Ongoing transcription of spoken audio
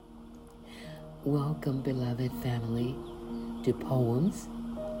Welcome, beloved family, to Poems,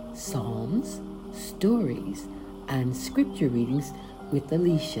 Psalms, Stories, and Scripture Readings with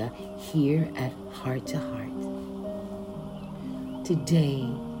Alicia here at Heart to Heart. Today,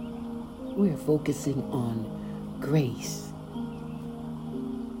 we're focusing on grace.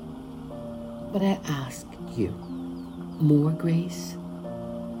 But I ask you, more grace?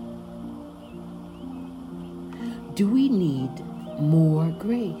 Do we need more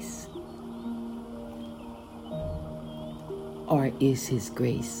grace? Or is His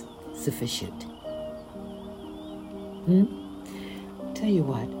grace sufficient? Tell you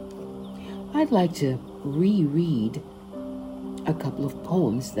what, I'd like to reread a couple of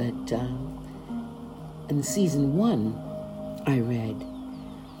poems that in season 1 I read,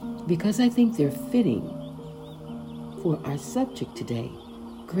 because I think they're fitting for our subject today,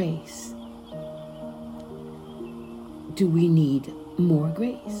 grace. Do we need more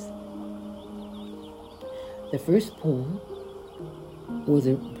grace? The first poem was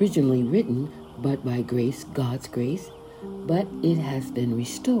originally written but by grace, God's grace, but it has been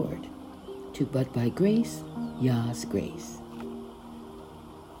restored to but by grace, Yah's grace.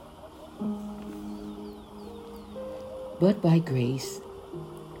 But by grace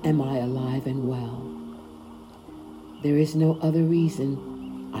am I alive and well. There is no other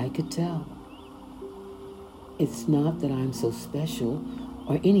reason I could tell. It's not that I'm so special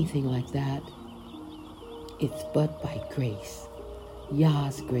or anything like that. It's but by grace,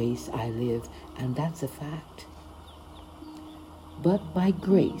 Yah's grace, I live, and that's a fact. But by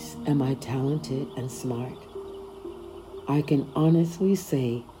grace am I talented and smart. I can honestly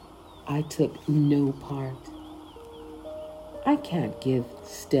say I took no part. I can't give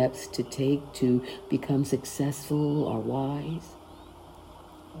steps to take to become successful or wise.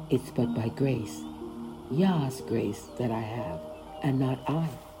 It's but by grace, Yah's grace, that I have, and not I.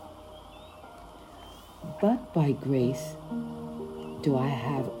 But by grace do I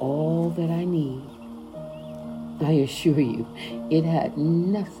have all that I need. I assure you, it had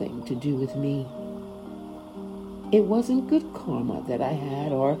nothing to do with me. It wasn't good karma that I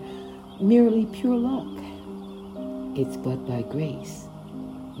had, or merely pure luck. It's but by grace,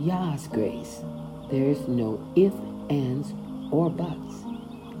 Yah's grace. There's no if, ands, or buts.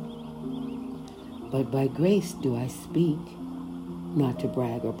 But by grace do I speak, not to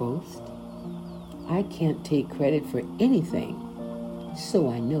brag or boast. I can't take credit for anything, so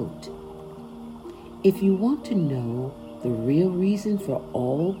I note. If you want to know the real reason for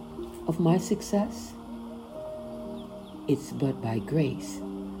all of my success, it's but by grace,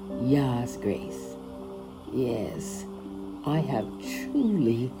 Yah's grace. Yes, I have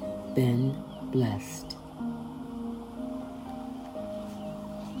truly been blessed.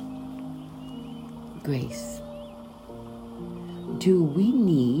 Grace. Do we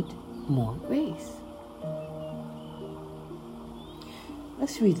need more grace?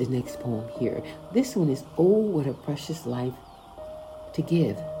 Let's read the next poem here. This one is Oh, What a Precious Life to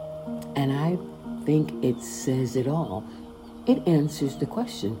Give. And I think it says it all. It answers the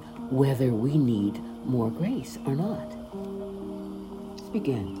question whether we need more grace or not. Let's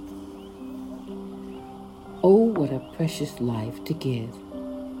begin. Oh, what a precious life to give.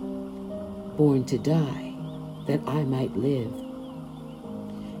 Born to die, that I might live.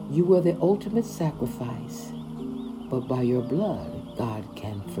 You were the ultimate sacrifice, but by your blood, God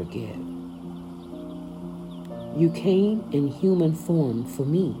can forgive. You came in human form for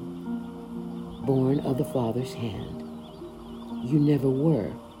me, born of the Father's hand. You never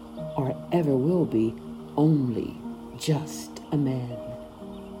were, or ever will be, only just a man.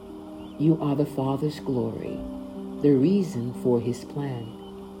 You are the Father's glory, the reason for His plan,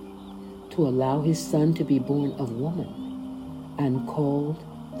 to allow His Son to be born of woman and called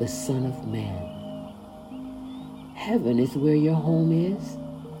the Son of Man. Heaven is where your home is.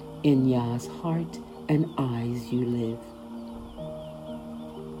 In Yah's heart and eyes you live.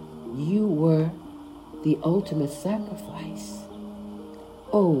 You were the ultimate sacrifice.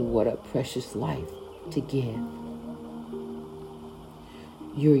 Oh, what a precious life to give.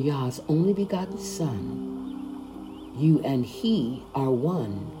 You're Yah's only begotten Son. You and He are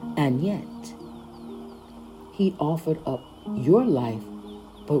one, and yet He offered up your life,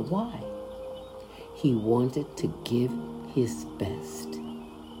 but why? He wanted to give His best.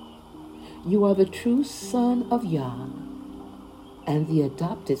 You are the true Son of Yah and the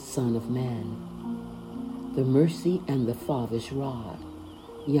adopted Son of Man, the mercy and the Father's rod,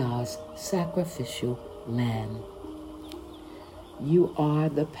 Yah's sacrificial lamb. You are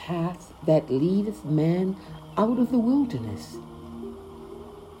the path that leadeth man out of the wilderness,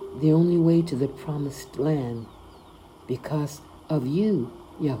 the only way to the promised land, because of you,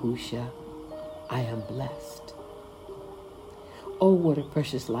 Yahusha, I am blessed. Oh, what a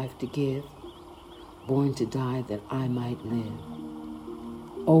precious life to give, born to die that I might live.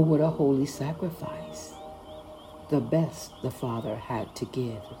 Oh, what a holy sacrifice, the best the Father had to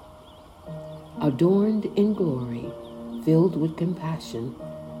give. Adorned in glory, filled with compassion,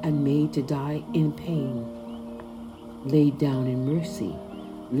 and made to die in pain, laid down in mercy,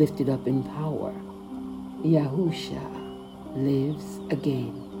 lifted up in power, Yahusha lives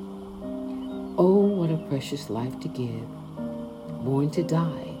again. Oh, what a precious life to give, born to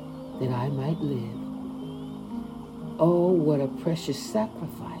die that I might live. Oh, what a precious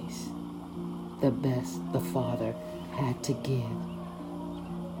sacrifice, the best the Father had to give.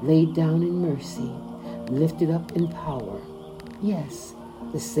 Laid down in mercy, lifted up in power. Yes,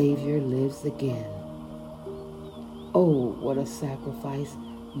 the Savior lives again. Oh, what a sacrifice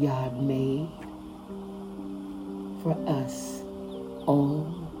Yah made for us, all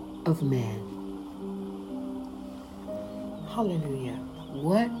of man. Hallelujah.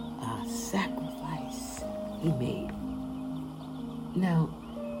 What a sacrifice he made. Now,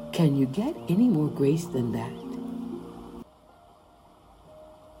 can you get any more grace than that?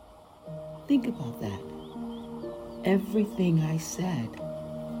 Think about that. Everything I said,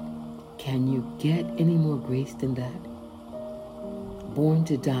 can you get any more grace than that? Born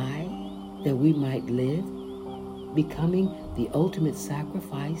to die that we might live, becoming the ultimate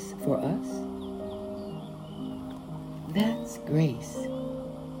sacrifice for us? That's grace.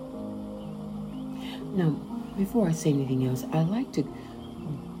 Now, before I say anything else, I'd like to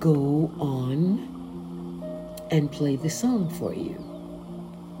go on and play the song for you.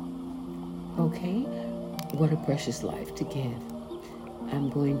 Okay? What a precious life to give. I'm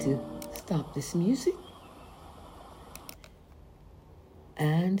going to stop this music.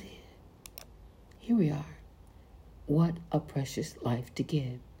 And here we are. What a precious life to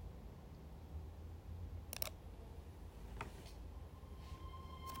give.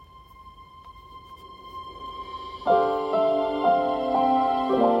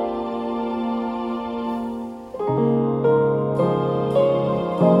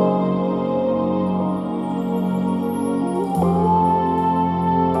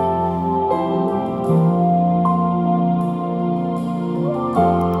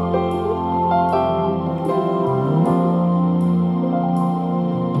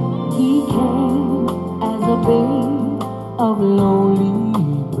 Of lowly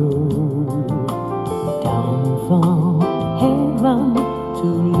birth, down from heaven to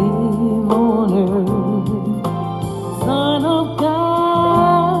live on earth. Son of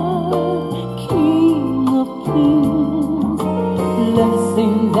God, King of kings,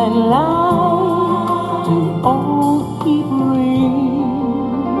 blessings and life to all he brings.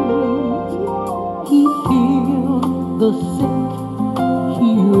 He healed the sick, he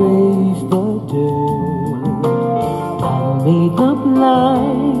raised the dead, made the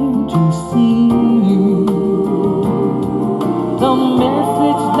blind to see. The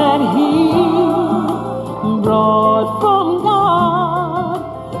message that he brought from God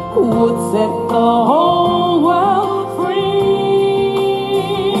would set the whole world free.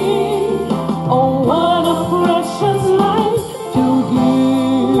 Oh, what a precious life to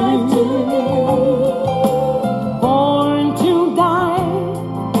give, born to die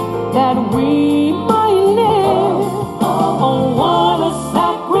that we might live. Oh, what a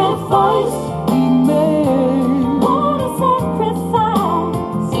sacrifice he made. What a sacrifice.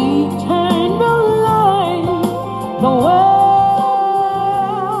 Eternal life, the world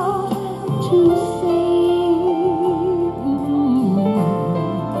to save.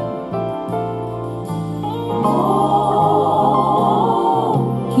 Oh,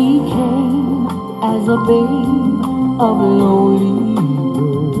 he came as a babe of lowly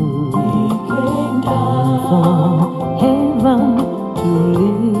birth. He came down from heaven to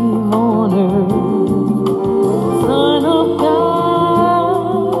live on earth. Son of God,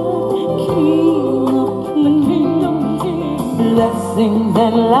 King of kings, blessings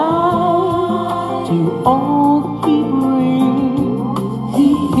and life to all he brings. He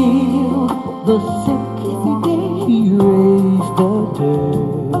healed the sick, he raised the dead,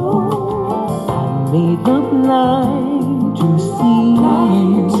 and made the blind to see.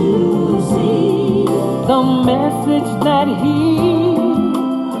 The message that he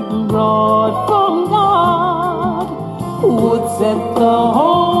brought from God would set the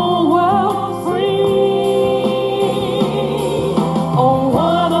whole world free. Oh,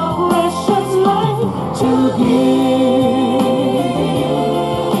 what a precious life to give,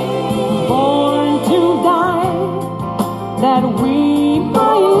 born to die that we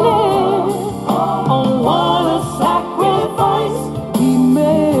might live. Oh, what a sacrifice he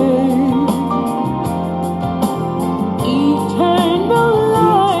made.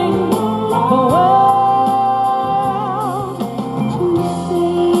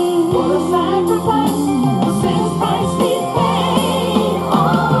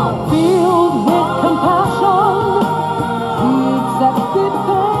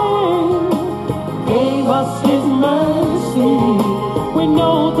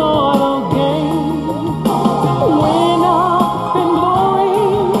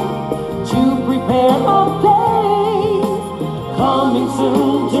 coming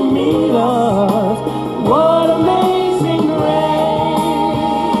soon to meet us. What amazing grace.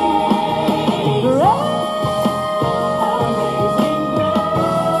 Amazing grace.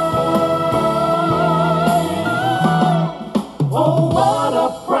 Oh, what a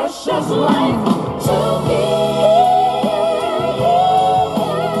precious life to be.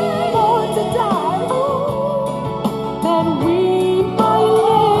 Born to die, that we might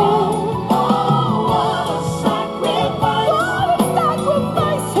live. Oh, what a sacrifice. What a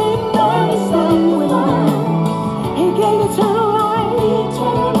sacrifice. He knows that he gave eternal life.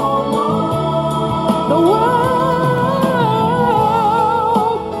 Eternal life. The world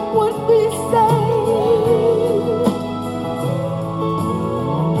would be saved.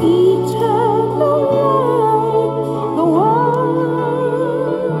 Eternal life. The world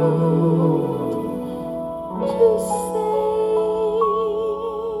to save.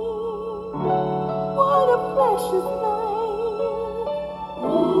 What a precious life.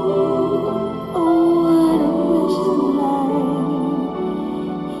 Oh, what a precious life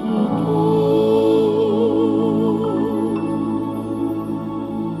he gave.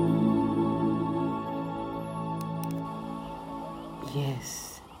 Yes.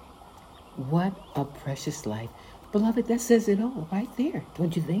 What a precious life. Beloved, that says it all right there,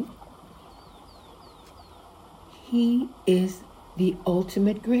 don't you think? He is the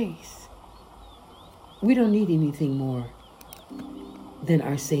ultimate grace. We don't need anything more than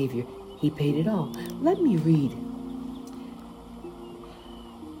our Savior. He paid it all. Let me read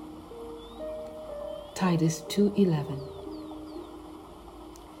Titus 2:11.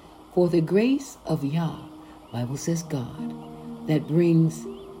 For the grace of Yah, Bible says God, that brings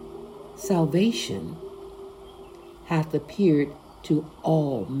salvation hath appeared to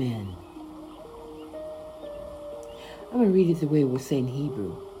all men. I'm going to read it the way it was said in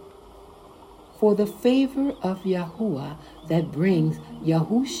Hebrew. For the favor of Yahuwah that brings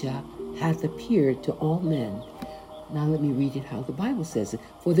Yahusha hath appeared to all men. Now let me read it how the Bible says it.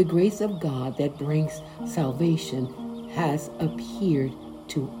 For the grace of God that brings salvation has appeared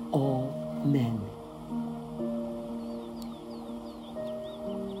to all men.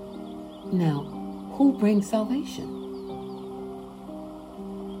 Now, who brings salvation?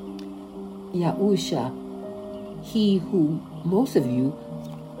 Yahusha, he who most of you,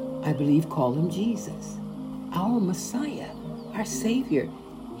 I believe, call him Jesus, our Messiah, our Savior.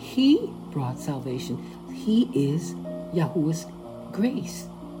 He brought salvation. He is Yahuwah's grace.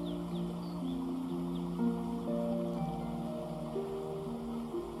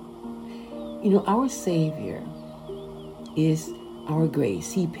 You know, our Savior is our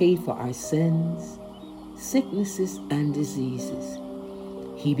grace. He paid for our sins, sicknesses, and diseases.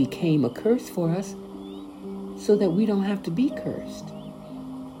 He became a curse for us so that we don't have to be cursed.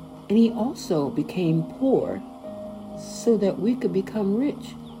 And he also became poor so that we could become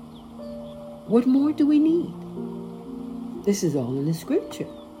rich. What more do we need? This is all in the scripture.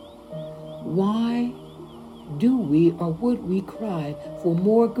 Why do we or would we cry for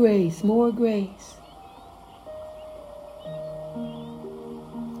more grace, more grace?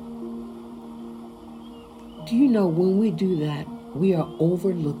 Do you know when we do that, we are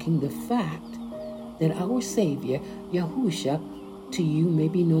overlooking the fact that our Savior, Yahusha, to you may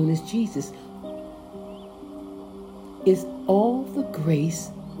be known as Jesus, is all the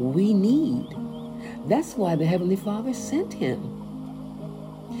grace we need. That's why the Heavenly Father sent him.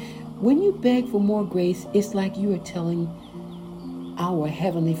 When you beg for more grace, it's like you are telling our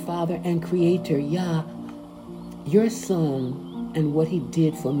Heavenly Father and Creator, Yah, your Son and what he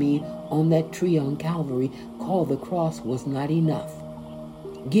did for me on that tree on Calvary called the cross was not enough.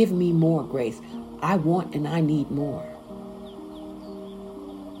 Give me more grace. I want and I need more.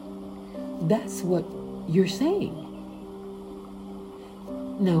 That's what you're saying.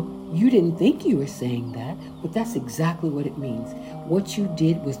 Now, you didn't think you were saying that, but that's exactly what it means. What you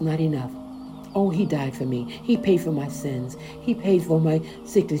did was not enough. Oh, he died for me. He paid for my sins. He paid for my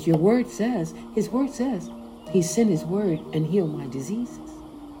sickness. Your word says, his word says, he sent his word and healed my diseases.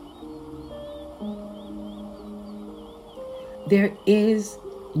 There is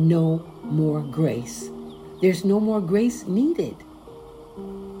no more grace. There's no more grace needed.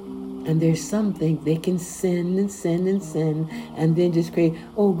 And there's some think they can sin and sin and sin and then just create,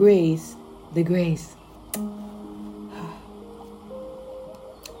 oh, grace, the grace.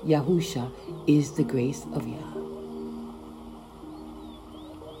 Yahusha is the grace of Yah.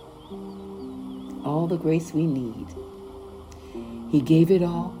 All the grace we need. He gave it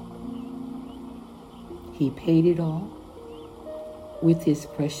all. He paid it all with his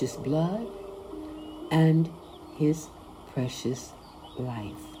precious blood and his precious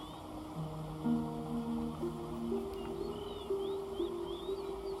life.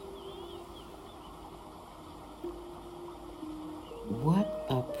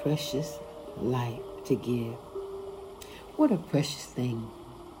 precious life to give. What a precious thing.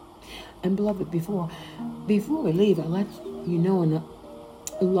 And beloved, before we leave, I'd let you know in a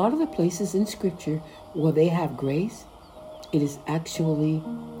lot of the places in Scripture where they have grace, it is actually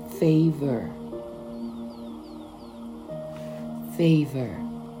favor. Favor,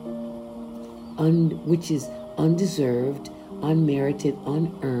 which is undeserved, unmerited,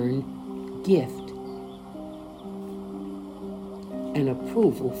 unearned gift and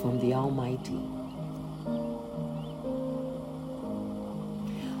approval from the Almighty.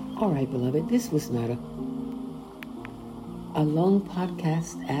 All right, beloved, this was not a long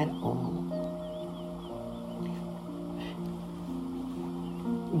podcast at all.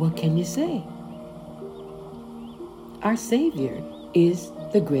 What can you say? Our Savior is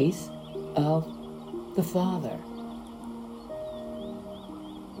the grace of the Father.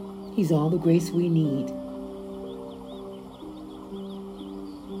 He's all the grace we need.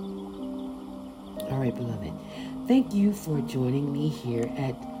 All right, beloved. Thank you for joining me here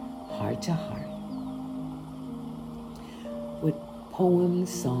at Heart to Heart with poems,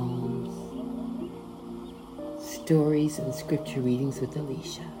 songs, stories, and scripture readings with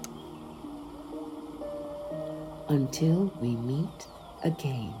Alicia. Until we meet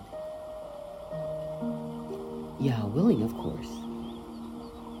again. Yah willing, of course.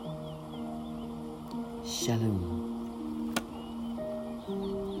 Shalom.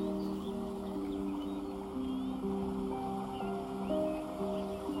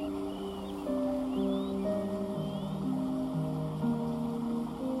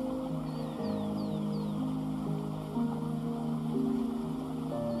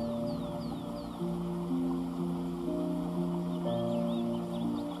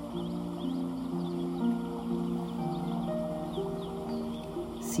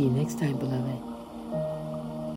 See you next time, beloved.